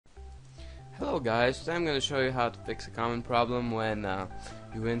Hello guys, today I'm going to show you how to fix a common problem when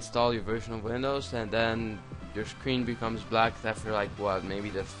you install your version of Windows and then your screen becomes black after like what, maybe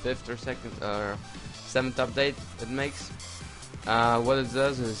the 5th or 2nd or 7th update it makes. What it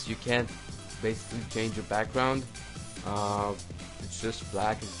does is you can't basically change your background. It's just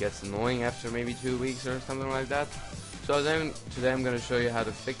black. It gets annoying after maybe 2 weeks or something like that. So then today I'm going to show you how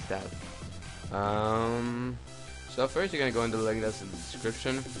to fix that. So first you're going to go in the link that's in the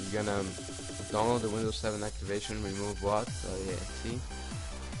description. You're going to download the Windows 7 activation remove.exe.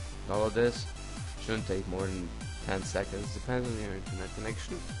 Download this. Shouldn't take more than 10 seconds, depends on your internet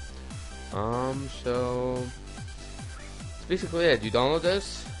connection. So that's basically it. You download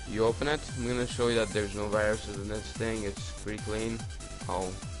this, you open it. I'm going to show you that there's no viruses in this thing. It's pretty clean.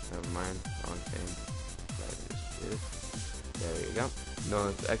 Oh, never mind. Okay. There you go. No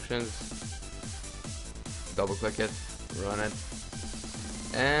infections. Double click it, run it,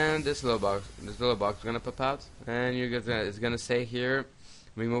 and this little box is gonna pop out, and it's gonna say here,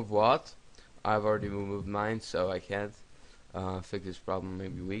 remove what? I've already removed mine, so I can't fix this problem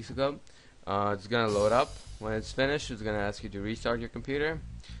maybe weeks ago. It's gonna load up. When it's finished, it's gonna ask you to restart your computer,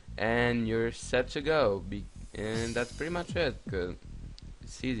 and you're set to go. And that's pretty much it. Good.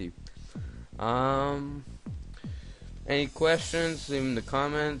 It's easy. Any questions? Leave in the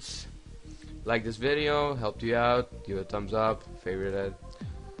comments. Like this video, helped you out, give it a thumbs up, favorite it.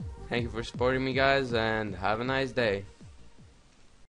 Thank you for supporting me guys, and have a nice day.